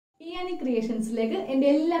Biryani Creationsലേക്ക് എൻ്റെ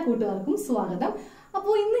എല്ലാ കൂട്ടുകാർക്കും സ്വാഗതം.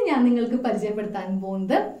 അപ്പോൾ ഇന്ന് ഞാൻ നിങ്ങൾക്ക് പരിചയപ്പെടുത്താൻ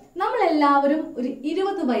പോകുന്നത് നമ്മളെല്ലാവരും ഒരു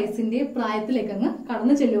 20 വയസ്സിന്റെ പ്രായത്തിലേക്ക് അങ്ങ്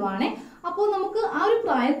കടന്നു ചെല്ലുവാണ്. അപ്പോൾ നമുക്ക് ആ ഒരു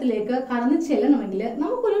പ്രായത്തിലേക്ക് കടന്നു ചെല്ലണമെങ്കിൽ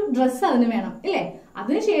നമുക്കൊരു ഡ്രസ്സ് അതിന് വേണം അല്ലേ?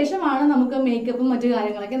 അതിനുശേഷമാണ് നമുക്ക് മേക്കപ്പും മറ്റു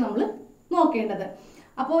കാര്യങ്ങളൊക്കെ നമ്മൾ നോക്കേണ്ടത്.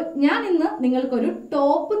 അപ്പോൾ ഞാൻ ഇന്ന് നിങ്ങൾക്കൊരു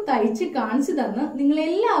ടോപ്പ് തയ്ച്ച് കാണിച്ചു തന്ന്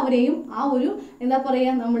നിങ്ങളെല്ലാവരെയും ആ ഒരു എന്താ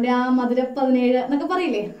പറയാ നമ്മുടെ ആ മധുര 17 എന്നൊക്കെ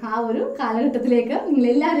പറയില്ലേ, ആ ഒരു കാലഘട്ടത്തിലേക്ക്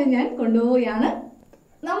നിങ്ങളെല്ലാവരെയും ഞാൻ കൊണ്ടുപോവുകയാണ്.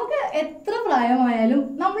 നമുക്ക് എത്ര പ്രായമായാലും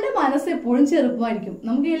നമ്മുടെ മനസ്സ് എപ്പോഴും ചെറുപ്പമായിരിക്കും.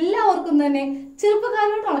 നമുക്ക് എല്ലാവർക്കും തന്നെ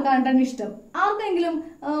ചെറുപ്പക്കാരോട് നടക്കാനായിട്ടാണ് ഇഷ്ടം. ആർക്കെങ്കിലും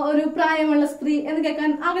ഒരു പ്രായമുള്ള സ്ത്രീ എന്ന്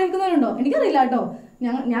കേൾക്കാൻ ആഗ്രഹിക്കുന്നവരുണ്ടോ? എനിക്കറിയില്ല കേട്ടോ.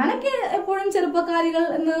 ഞാനൊക്കെ എപ്പോഴും ചെറുപ്പക്കാരികൾ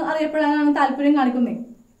എന്ന് അറിയപ്പെടാനാണ് താല്പര്യം കാണിക്കുന്നത്.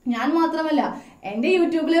 ഞാൻ മാത്രമല്ല, എന്റെ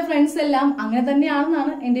യൂട്യൂബിലെ ഫ്രണ്ട്സ് എല്ലാം അങ്ങനെ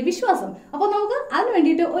തന്നെയാണെന്നാണ് എന്റെ വിശ്വാസം. അപ്പൊ നമുക്ക് അതിന്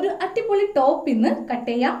വേണ്ടിയിട്ട് ഒരു അടിപൊളി ടോപ്പ് ഇന്ന് കട്ട്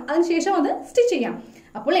ചെയ്യാം, അതിനുശേഷം അത് സ്റ്റിച്ച് ചെയ്യാം.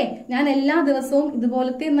 അപ്പോളേ ഞാൻ എല്ലാ ദിവസവും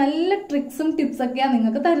ഇതുപോലത്തെ നല്ല ട്രിക്സും ടിപ്സ് ഒക്കെയാണ്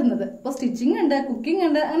നിങ്ങൾക്ക് തരുന്നത്. അപ്പോൾ സ്റ്റിച്ചിങ് ഉണ്ട്, കുക്കിംഗ്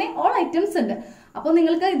ഉണ്ട്, അങ്ങനെ ഓൾ ഐറ്റംസ് ഉണ്ട്. അപ്പോൾ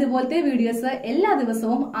നിങ്ങൾക്ക് ഇതുപോലത്തെ വീഡിയോസ് എല്ലാ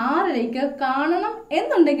ദിവസവും 6:30 കാണണം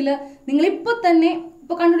എന്നുണ്ടെങ്കിൽ നിങ്ങൾ ഇപ്പൊ തന്നെ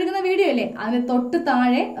ഇപ്പൊ കണ്ടുപിടിക്കുന്ന വീഡിയോ അല്ലേ, അതിന് തൊട്ട്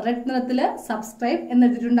താഴെ റെഡ് നിറത്തില് സബ്സ്ക്രൈബ്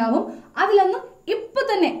എന്നെഴുതിയിട്ടുണ്ടാവും. അതിലൊന്ന് ഇപ്പൊ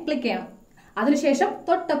തന്നെ ക്ലിക്ക് ചെയ്യണം. അതിനുശേഷം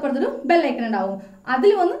തൊട്ടപ്പുറത്തൊരു ബെല്ലൈക്കൺ ഉണ്ടാവും,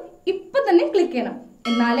 അതിൽ വന്ന് ഇപ്പൊ തന്നെ ക്ലിക്ക് ചെയ്യണം.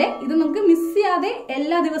 എന്നാലേ ഇത് നമുക്ക് മിസ് ചെയ്യാതെ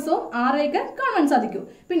എല്ലാ ദിവസവും 6:30 കാണാൻ സാധിക്കൂ.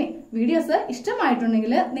 പിന്നെ വീഡിയോസ്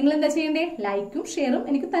ഇഷ്ടമായിട്ടുണ്ടെങ്കിൽ നിങ്ങൾ എന്താ ചെയ്യണ്ടേ? ലൈക്കും ഷെയറും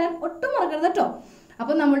എനിക്ക് തരാൻ ഒട്ടും മറക്കരുത് കേട്ടോ.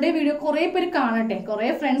 അപ്പൊ നമ്മുടെ വീഡിയോ കുറെ പേര് കാണട്ടെ, കുറെ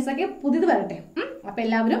ഫ്രണ്ട്സ് ഒക്കെ പുതിയത് വരട്ടെ. അപ്പൊ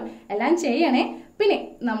എല്ലാവരും എല്ലാം ചെയ്യണേ. പിന്നെ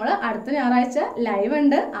നമ്മൾ അടുത്ത ഞായറാഴ്ച ലൈവ്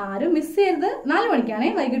ഉണ്ട്, ആരും മിസ് ചെയ്യരുത്. 4 മണിക്കാണേ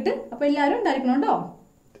വൈകിട്ട്. അപ്പൊ എല്ലാവരും ഉണ്ടായിരിക്കണം കേട്ടോ.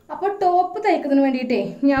 അപ്പൊ ടോപ്പ് തയ്ക്കുന്നതിന് വേണ്ടിയിട്ടേ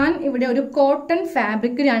ഞാൻ ഇവിടെ ഒരു കോട്ടൺ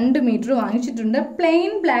ഫാബ്രിക് 2 മീറ്റർ വാങ്ങിച്ചിട്ടുണ്ട്.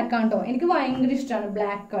 പ്ലെയിൻ ബ്ലാക്ക് ആണ് കേട്ടോ, എനിക്ക് ഭയങ്കര ഇഷ്ടമാണ്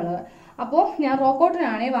ബ്ലാക്ക് കളർ. അപ്പോൾ ഞാൻ റോ കോട്ടൺ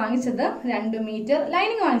ആണേ വാങ്ങിച്ചത്. 2 മീറ്റർ.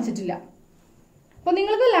 ലൈനിങ് വാങ്ങിച്ചിട്ടില്ല. അപ്പൊ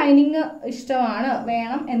നിങ്ങൾക്ക് ലൈനിങ് ഇഷ്ടമാണ്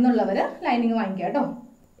വേണം എന്നുള്ളവര് ലൈനിങ് വാങ്ങിക്കുക കേട്ടോ.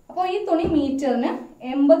 അപ്പോൾ ഈ തുണി മീറ്ററിന്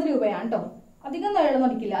 80 രൂപയാണ് കേട്ടോ. അധികം നീളം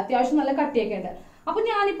അടിക്കില്ല, അത്യാവശ്യം നല്ല കട്ടിയൊക്കെ ഉണ്ട്. അപ്പൊ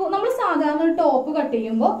ഞാനിപ്പോ നമ്മൾ സാധാരണ ടോപ്പ് കട്ട്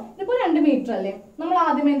ചെയ്യുമ്പോൾ ഇതിപ്പോ 2 മീറ്റർ അല്ലേ, നമ്മൾ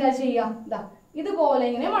ആദ്യം എന്താ ചെയ്യാം, ഇതാ ഇതുപോലെ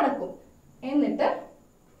ഇങ്ങനെ മടക്കും, എന്നിട്ട്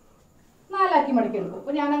 4 മടക്കിയെടുക്കും.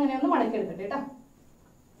 അപ്പൊ ഞാൻ അങ്ങനെ ഒന്ന് മടക്കിയെടുക്കട്ടെ കേട്ടോ.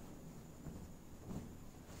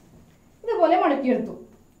 ഇതുപോലെ മടക്കിയെടുത്തു.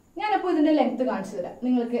 ഞാനപ്പോ ഇതിന്റെ ലെങ്ത് കാണിച്ചു തരാം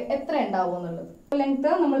നിങ്ങൾക്ക് എത്ര ഉണ്ടാവും എന്നുള്ളത്. ലെങ്ത്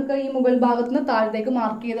നമ്മൾക്ക് ഈ മുകൾ ഭാഗത്തുനിന്ന് താഴത്തേക്ക്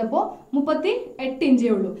മാർക്ക് ചെയ്തപ്പോ 38 ഇഞ്ചേ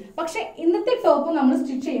ഉള്ളൂ. പക്ഷെ ഇന്നത്തെ ടോപ്പ് നമ്മൾ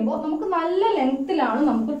സ്റ്റിച്ച് ചെയ്യുമ്പോൾ നമുക്ക് നല്ല ലെങ്ത്തിലാണ്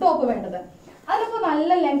നമുക്ക് ടോപ്പ് വേണ്ടത്. അതിപ്പോ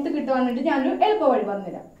നല്ല ലെങ്ത് കിട്ടുവാൻ വേണ്ടി ഞാനൊരു എളുപ്പ വഴി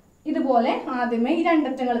പറഞ്ഞുതരാം. ഇതുപോലെ ആദ്യമേ ഈ 2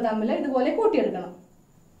 അറ്റങ്ങൾ തമ്മിൽ ഇതുപോലെ കൂട്ടിയെടുക്കണം.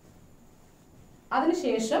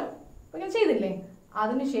 അതിനുശേഷം ചെയ്തില്ലേ,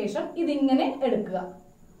 അതിനുശേഷം ഇതിങ്ങനെ എടുക്കുക,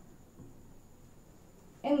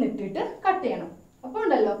 എന്നിട്ടിട്ട് കട്ട് ചെയ്യണം. അപ്പൊ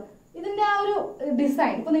ഉണ്ടല്ലോ ഇതിന്റെ ആ ഒരു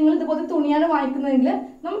ഡിസൈൻ. ഇപ്പൊ നിങ്ങൾ ഇതുപോലെ തുണിയാണ് വാങ്ങിക്കുന്നതെങ്കിൽ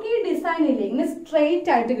നമുക്ക് ഈ ഡിസൈൻ ഇല്ലേ ഇങ്ങനെ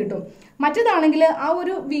സ്ട്രെയിറ്റ് ആയിട്ട് കിട്ടും. മറ്റേതാണെങ്കിൽ ആ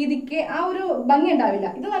ഒരു വീതിക്ക് ആ ഒരു ഭംഗി ഉണ്ടാവില്ല.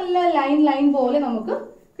 ഇത് നല്ല ലൈൻ പോലെ നമുക്ക്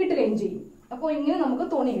കിട്ടുകയും ചെയ്യും. അപ്പോൾ ഇങ്ങനെ നമുക്ക്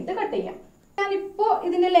തുണിയിട്ട് കട്ട് ചെയ്യാം. ഞാനിപ്പോ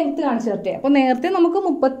ഇതിന്റെ ലെങ്ത് കാണിച്ചു തരട്ടെ. അപ്പൊ നേരത്തെ നമുക്ക്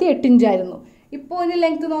 38 ഇഞ്ചായിരുന്നു. ഇപ്പോ ഇതിന്റെ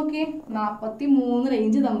ലെങ്ത് നോക്കിയേ, 43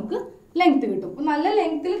 റേഞ്ച് നമുക്ക് ലെങ്ത് കിട്ടും. അപ്പൊ നല്ല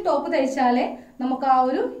ലെങ്ത്തിൽ ടോപ്പ് തയ്ച്ചാലേ നമുക്ക് ആ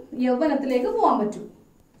ഒരു യൗവനത്തിലേക്ക് പോകാൻ പറ്റൂ.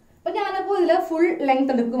 അപ്പൊ ഞാനപ്പോ ഇതില് ഫുൾ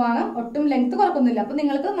ലെങ്ത് എടുക്കുവാണ്, ഒട്ടും ലെങ്ത് കുറക്കുന്നില്ല. അപ്പൊ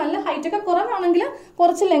നിങ്ങൾക്ക് നല്ല ഹൈറ്റ് ഒക്കെ കുറവാണെങ്കിൽ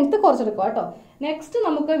കുറച്ച് ലെങ്ത് കുറച്ചെടുക്കുക കേട്ടോ. നെക്സ്റ്റ്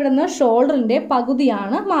നമുക്ക് ഇവിടുന്ന് ഷോൾഡറിന്റെ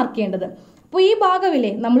പകുതിയാണ് മാർക്ക് ചെയ്യേണ്ടത്. അപ്പോൾ ഈ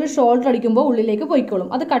ഭാഗമില്ലേ, നമ്മൾ ഷോൾഡർ അടിക്കുമ്പോൾ ഉള്ളിലേക്ക് പോയിക്കോളും,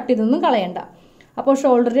 അത് കട്ട് ചെയ്തൊന്നും കളയണ്ട. അപ്പോൾ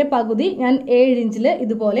ഷോൾഡറിന്റെ പകുതി ഞാൻ 7 ഇഞ്ചിൽ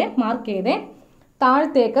ഇതുപോലെ മാർക്ക് ചെയ്തേ.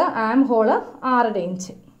 താഴത്തേക്ക് ആം ഹോള് 6.5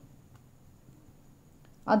 ഇഞ്ച്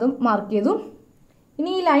അതും മാർക്ക് ചെയ്തു.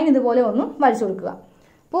 ഇനി ഈ ലൈൻ ഇതുപോലെ ഒന്ന് വരച്ചു കൊടുക്കുക.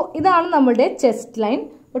 അപ്പോൾ ഇതാണ് നമ്മുടെ ചെസ്റ്റ് ലൈൻ.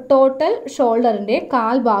 അപ്പോൾ ടോട്ടൽ ഷോൾഡറിന്റെ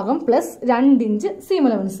 1/4 ഭാഗം പ്ലസ് 2 ഇഞ്ച് സീം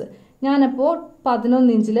അലവൻസ്. ഞാനപ്പോൾ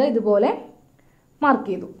 11 ഇഞ്ചിൽ ഇതുപോലെ മാർക്ക്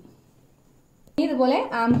ചെയ്തു. ഇതുപോലെ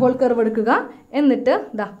ആം ഹോൾ കർവ് എടുക്കുക, എന്നിട്ട്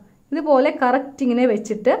ദാ ഇതുപോലെ കറക്റ്റ് ഇങ്ങനെ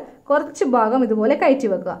വെച്ചിട്ട് കുറച്ച് ഭാഗം ഇതുപോലെ കയറ്റി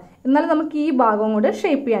വെക്കുക. എന്നാലും നമുക്ക് ഈ ഭാഗം കൊണ്ട്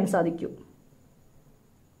ഷേപ്പ് ചെയ്യാൻ സാധിക്കും.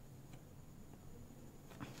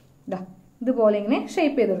 ഇതുപോലെ ഇങ്ങനെ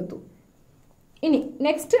ഷേപ്പ് ചെയ്തെടുത്തു. ഇനി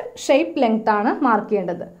നെക്സ്റ്റ് ഷേപ്പ് ലെങ്ത് ആണ് മാർക്ക്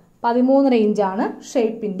ചെയ്യേണ്ടത്. 13 ഇഞ്ചാണ്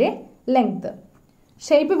ഷേപ്പിന്റെ ലെങ്ത്.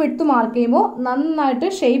 ഷേപ്പ് വിട്ട് മാർക്ക് ചെയ്യുമ്പോൾ നന്നായിട്ട്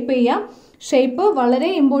ഷേപ്പ് ചെയ്യാം. ഷേപ്പ് വളരെ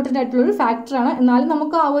ഇമ്പോർട്ടൻ്റ് ആയിട്ടുള്ളൊരു ഫാക്ടറാണ്. എന്നാലും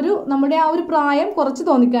നമുക്ക് നമ്മുടെ ആ ഒരു പ്രായം കുറച്ച്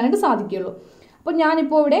തോന്നിക്കാനായിട്ട് സാധിക്കുള്ളൂ. അപ്പോൾ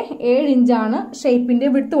ഞാനിപ്പോൾ ഇവിടെ 7 ഇഞ്ചാണ് ഷേപ്പിന്റെ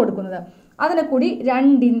വിട്ട് കൊടുക്കുന്നത്. അതിനെ കൂടി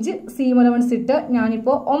 2 ഇഞ്ച് സീം അലവൻസ് ഇട്ട്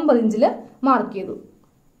ഞാനിപ്പോൾ 9 ഇഞ്ചിൽ മാർക്ക് ചെയ്തു.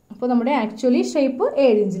 അപ്പോൾ നമ്മുടെ ആക്ച്വലി ഷേപ്പ്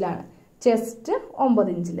 7 ഇഞ്ചിലാണ്, ചെസ്റ്റ് 9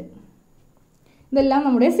 ഇഞ്ചിൽ. ഇതെല്ലാം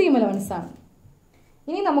നമ്മുടെ സീം അലവൻസ് ആണ്.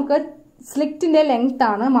 ഇനി നമുക്ക് സ്ലിറ്റിന്റെ ലെങ്ത്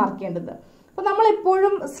ആണ് മാർക്ക് ചെയ്യേണ്ടത്. അപ്പോൾ നമ്മൾ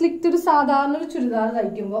എപ്പോഴും സ്ലിറ്റ് ഒരു സാധാരണ ഒരു ചുരിദാർ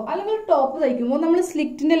തയ്ക്കുമ്പോൾ അല്ലെങ്കിൽ ഒരു ടോപ്പ് തയ്ക്കുമ്പോൾ നമ്മൾ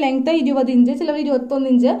സ്ലിറ്റിന്റെ ലെങ്ത് 20 ഇഞ്ച്, ചിലവർ 21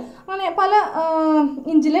 ഇഞ്ച്, അങ്ങനെ പല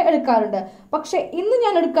ഇഞ്ചിൽ എടുക്കാറുണ്ട്. പക്ഷെ ഇന്ന്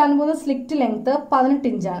ഞാൻ എടുക്കാൻ പോകുന്ന സ്ലിറ്റ് ലെങ്ത് 18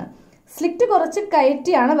 ഇഞ്ചാണ്. സ്ലിറ്റ് കുറച്ച്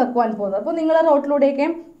കയറ്റിയാണ് വെക്കുവാൻ പോകുന്നത്. അപ്പോൾ നിങ്ങൾ റോട്ടിലൂടെയൊക്കെ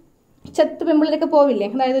ചെത്ത് പെമ്പിളിലൊക്കെ പോവില്ലേ,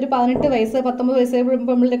 അതായത് ഒരു 18 വയസ്സ് 19 വയസ്സ്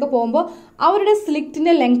പെമ്പിളിലൊക്കെ പോകുമ്പോൾ അവരുടെ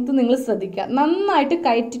സ്ലിറ്റിന്റെ ലെങ്ത് നിങ്ങൾ ശ്രദ്ധിക്കുക. നന്നായിട്ട്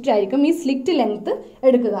കയറ്റിട്ടായിരിക്കും ഈ സ്ലിറ്റ് ലെങ്ത്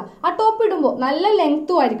എടുക്കുക. ആ ടോപ്പ് ഇടുമ്പോൾ നല്ല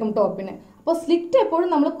ലെങ്ത്തും ആയിരിക്കും ടോപ്പിന്. അപ്പോൾ സ്ലിറ്റ് എപ്പോഴും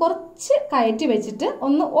നമ്മൾ കുറച്ച് കയറ്റി വെച്ചിട്ട്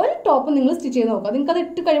ഒരു ടോപ്പ് നിങ്ങൾ സ്റ്റിച്ച് ചെയ്ത് നോക്കുക. നിങ്ങൾക്ക് അത്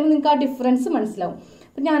ഇട്ട് കഴിയുമ്പോൾ നിങ്ങൾക്ക് ആ ഡിഫറൻസ് മനസ്സിലാവും.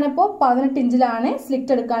 അപ്പം ഞാനിപ്പോൾ 18 ഇഞ്ചിലാണ്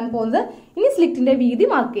സ്ലിറ്റ് എടുക്കാൻ പോകുന്നത്. ഇനി സ്ലിറ്റിന്റെ വീതി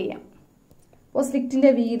മാർക്ക് ചെയ്യാം. അപ്പോൾ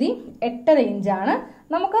സ്ലിറ്റിന്റെ വീതി 8.5 ഇഞ്ചാണ്.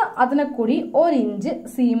 നമുക്ക് അതിനെ കൂടി 1 ഇഞ്ച്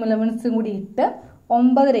സീം അലവൻസും കൂടി ഇട്ട്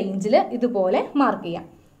 9.5 ഇഞ്ചിൽ ഇതുപോലെ മാർക്ക് ചെയ്യാം.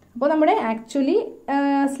 അപ്പോൾ നമ്മുടെ ആക്ച്വലി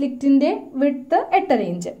സ്ലിറ്റിന്റെ വിഡ്ത്ത് 8.5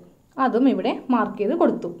 ഇഞ്ച്, അതും ഇവിടെ മാർക്ക് ചെയ്ത്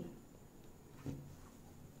കൊടുത്തു.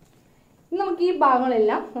 നമുക്ക് ഈ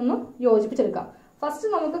ഭാഗങ്ങളെല്ലാം ഒന്ന് യോജിപ്പിച്ചെടുക്കാം. ഫസ്റ്റ്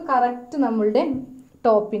നമുക്ക് കറക്റ്റ് നമ്മളുടെ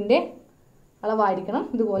ടോപ്പിന്റെ അളവായിരിക്കണം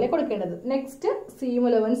ഇതുപോലെ കൊടുക്കേണ്ടത്. നെക്സ്റ്റ് സീം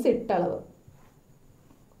അലവൻസ് 8 അളവ്.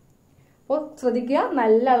 അപ്പോൾ ശ്രദ്ധിക്കുക,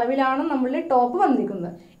 നല്ല അളവിലാണ് നമ്മളുടെ ടോപ്പ്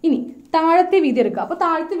വന്നിരിക്കുന്നത്. ഇനി താഴത്തെ വീതി എടുക്കുക. അപ്പോൾ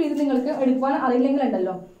താഴത്തെ വീതി നിങ്ങൾക്ക് എടുക്കുവാൻ അറിയില്ലെങ്കിൽ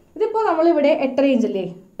ഉണ്ടല്ലോ, ഇതിപ്പോൾ നമ്മളിവിടെ 8.5 ഇഞ്ചല്ലേ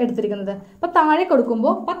എടുത്തിരിക്കുന്നത്. അപ്പോൾ താഴെ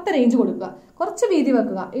കൊടുക്കുമ്പോൾ 10.5 ഇഞ്ച് കൊടുക്കുക. കുറച്ച് വീതി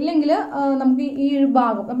വെക്കുക. ഇല്ലെങ്കിൽ നമുക്ക് ഈ ഒരു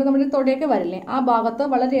ഭാഗം അപ്പോൾ നമ്മുടെ തൊടയൊക്കെ വരില്ലേ, ആ ഭാഗത്ത്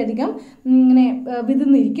വളരെയധികം ഇങ്ങനെ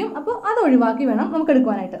വിതിർന്നിരിക്കും. അപ്പോൾ അത് ഒഴിവാക്കി വേണം നമുക്ക്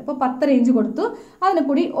എടുക്കുവാനായിട്ട്. അപ്പോൾ 10.5 ഇഞ്ച് കൊടുത്തു. അതിനെ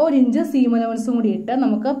കൂടി 1 ഇഞ്ച് സീം അലവൻസും കൂടി ഇട്ട്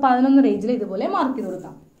നമുക്ക് 11 ഇഞ്ചിൽ ഇതുപോലെ മാർക്ക് ചെയ്ത്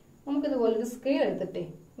കൊടുക്കാം. നമുക്കിതുപോലെ ഒരു സ്കെയിൽ എടുത്തിട്ടേ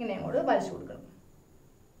ഇങ്ങനെ അങ്ങോട്ട് വരച്ചു കൊടുക്കണം.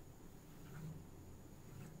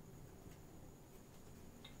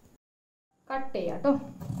 കട്ട് ചെയ്യാം കേട്ടോ.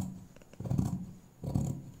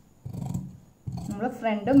 നമ്മൾ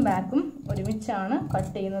ഫ്രണ്ടും ബാക്കും ഒരുമിച്ചാണ്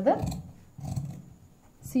കട്ട് ചെയ്യുന്നത്.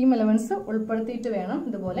 സീം അലവൻസ് ഉൾപ്പെടുത്തിയിട്ട് വേണം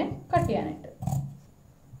ഇതുപോലെ കട്ട് ചെയ്യാനായിട്ട്.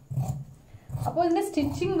 അപ്പോൾ ഇതിന്റെ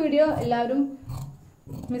സ്റ്റിച്ചിങ് വീഡിയോ എല്ലാവരും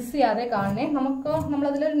മിസ് ചെയ്യാതെ കാണണേ.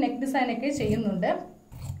 നമ്മളതിലൊരു നെക്ക് ഡിസൈനൊക്കെ ചെയ്യുന്നുണ്ട്.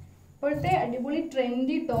 ഇപ്പോഴത്തെ അടിപൊളി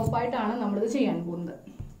ട്രെൻഡി ടോപ്പായിട്ടാണ് നമ്മളിത് ചെയ്യാൻ പോകുന്നത്.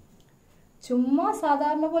 ചുമ്മാ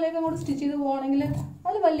സാധാരണ പോലെയൊക്കെ അങ്ങോട്ട് സ്റ്റിച്ച് ചെയ്ത് പോകണമെങ്കിൽ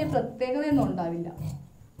അത് വലിയ പ്രത്യേകതയൊന്നും ഉണ്ടാവില്ല.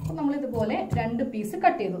 അപ്പോൾ നമ്മളിതുപോലെ 2 പീസ്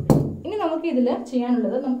കട്ട് ചെയ്തു. ഇനി നമുക്ക് ഇതിൽ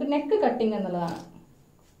ചെയ്യാനുള്ളത് നമുക്ക് നെക്ക് കട്ടിങ് എന്നുള്ളതാണ്.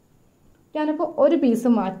 ഞാനിപ്പോൾ 1 പീസ്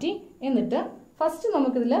മാറ്റി. എന്നിട്ട് ഫസ്റ്റ്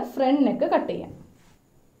നമുക്കിതിൽ ഫ്രണ്ട് നെക്ക് കട്ട് ചെയ്യാം.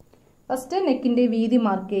 ഫസ്റ്റ് നെക്കിൻ്റെ വീതി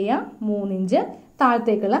മാർക്ക് ചെയ്യാം 3 ഇഞ്ച്.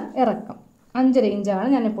 താഴത്തേക്കുള്ള ഇറക്കം 5.5 ഇഞ്ചാണ്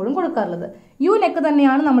ഞാൻ എപ്പോഴും കൊടുക്കാറുള്ളത്. യു നെക്ക്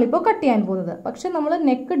തന്നെയാണ് നമ്മളിപ്പോൾ കട്ട് ചെയ്യാൻ പോകുന്നത്. പക്ഷെ നമ്മൾ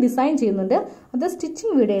നെക്ക് ഡിസൈൻ ചെയ്യുന്നുണ്ട്, അത്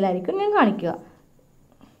സ്റ്റിച്ചിങ് വീഡിയോയിലായിരിക്കും ഞാൻ കാണിക്കുക.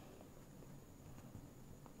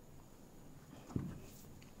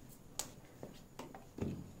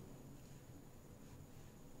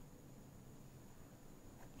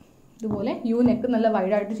 ഇതുപോലെ യു നെക്ക് നല്ല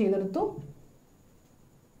വൈഡായിട്ട് ചെയ്തെടുത്തു.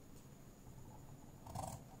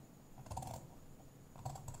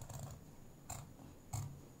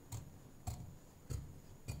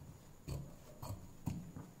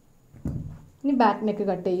 ഇനി ബാക്ക് നെക്ക്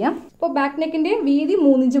കട്ട് ചെയ്യാം. അപ്പോൾ ബാക്ക് നെക്കിന്റെ വീതി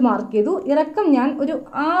 3 ഇഞ്ച് മാർക്ക് ചെയ്തു. ഇറക്കം ഞാൻ ഒരു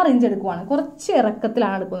 6 ഇഞ്ച് എടുക്കുവാണ്. കുറച്ച്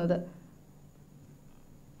ഇറക്കത്തിലാണ് എടുക്കുന്നത്.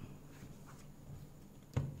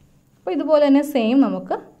 അപ്പോൾ ഇതുപോലെ തന്നെ സെയിം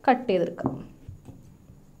നമുക്ക് കട്ട് ചെയ്തെടുക്കാം.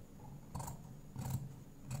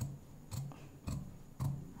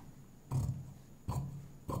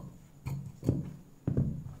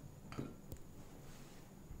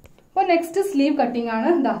 അപ്പോൾ നെക്സ്റ്റ് സ്ലീവ് കട്ടിംഗ് ആണ്.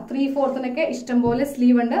 3/4 ഇഷ്ടംപോലെ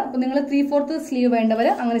സ്ലീവ് ഉണ്ട്. അപ്പോൾ നിങ്ങൾ 3/4 സ്ലീവ് വേണ്ടവർ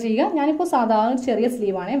അങ്ങനെ ചെയ്യുക. ഞാനിപ്പോൾ സാധാരണ ചെറിയ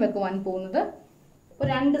സ്ലീവാണ് വെക്കുവാൻ പോകുന്നത്. അപ്പോൾ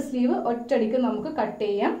 2 സ്ലീവ് ഒറ്റയടിക്ക് നമുക്ക് കട്ട്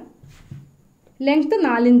ചെയ്യാം. ലെങ്ത്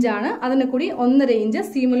 4 ഇഞ്ചാണ്. അതിനെ കൂടി 1.5 ഇഞ്ച്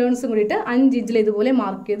സീം അലവൻസും കൂടിയിട്ട് 5 ഇഞ്ചിൽ ഇതുപോലെ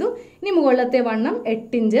മാർക്ക് ചെയ്തു. ഇനി മുകളിലത്തെ വണ്ണം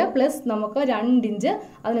 8 ഇഞ്ച് പ്ലസ് നമുക്ക് 2 ഇഞ്ച്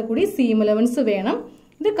അതിനെ കൂടി സീം അലവൻസ് വേണം.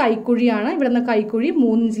 ഇത് കൈക്കുഴിയാണ്. ഇവിടെ നിന്ന് കൈക്കുഴി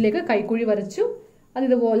 3 ഇഞ്ചിലേക്ക് കൈക്കുഴി വരച്ചു. അത്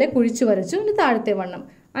ഇതുപോലെ കുഴിച്ച് വരച്ചു. ഇനി താഴത്തെ വണ്ണം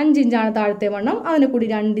 5 ഇഞ്ചാണ് താഴത്തെ വണ്ണം. അതിനെ കൂടി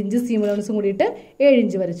 2 ഇഞ്ച് സീം അലവൻസും കൂടിയിട്ട് 7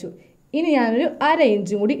 ഇഞ്ച് വരച്ചു. ഇനി ഞാനൊരു 1/2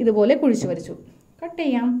 ഇഞ്ചും കൂടി ഇതുപോലെ കുഴിച്ച് വരച്ചു. കട്ട്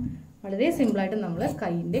ചെയ്യാം. വളരെ സിമ്പിളായിട്ട് നമ്മൾ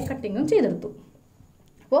കൈയിൻ്റെ കട്ടിങ്ങും ചെയ്തെടുത്തു.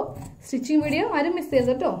 അപ്പോൾ സ്റ്റിച്ചിങ് വീഡിയോ ആരും മിസ്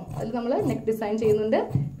ചെയ്ത് കേട്ടോ. അതിൽ നമ്മൾ നെക്ക് ഡിസൈൻ ചെയ്യുന്നുണ്ട്.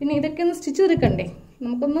 പിന്നെ ഇതൊക്കെ ഒന്ന് സ്റ്റിച്ച് തീർക്കണ്ടേ,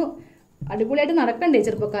 നമുക്കൊന്ന് അടിപൊളിയായിട്ട് നടക്കണ്ടേ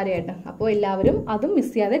ചെറുപ്പക്കാരെയായിട്ട്. അപ്പോൾ എല്ലാവരും അതും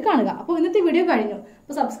മിസ് ചെയ്യാതെ കാണുക. അപ്പോൾ ഇന്നത്തെ വീഡിയോ കഴിഞ്ഞു.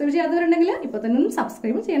 അപ്പോൾ സബ്സ്ക്രൈബ് ചെയ്യാത്തവരുണ്ടെങ്കിൽ ഇപ്പോൾ തന്നെ ഒന്ന്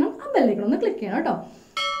സബ്സ്ക്രൈബ് ചെയ്യണം. ആ ബെല്ലൈക്കൺ ഒന്ന് ക്ലിക്ക് ചെയ്യണം കേട്ടോ.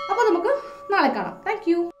 അപ്പോൾ നമുക്ക് നാളെ കാണാം. താങ്ക്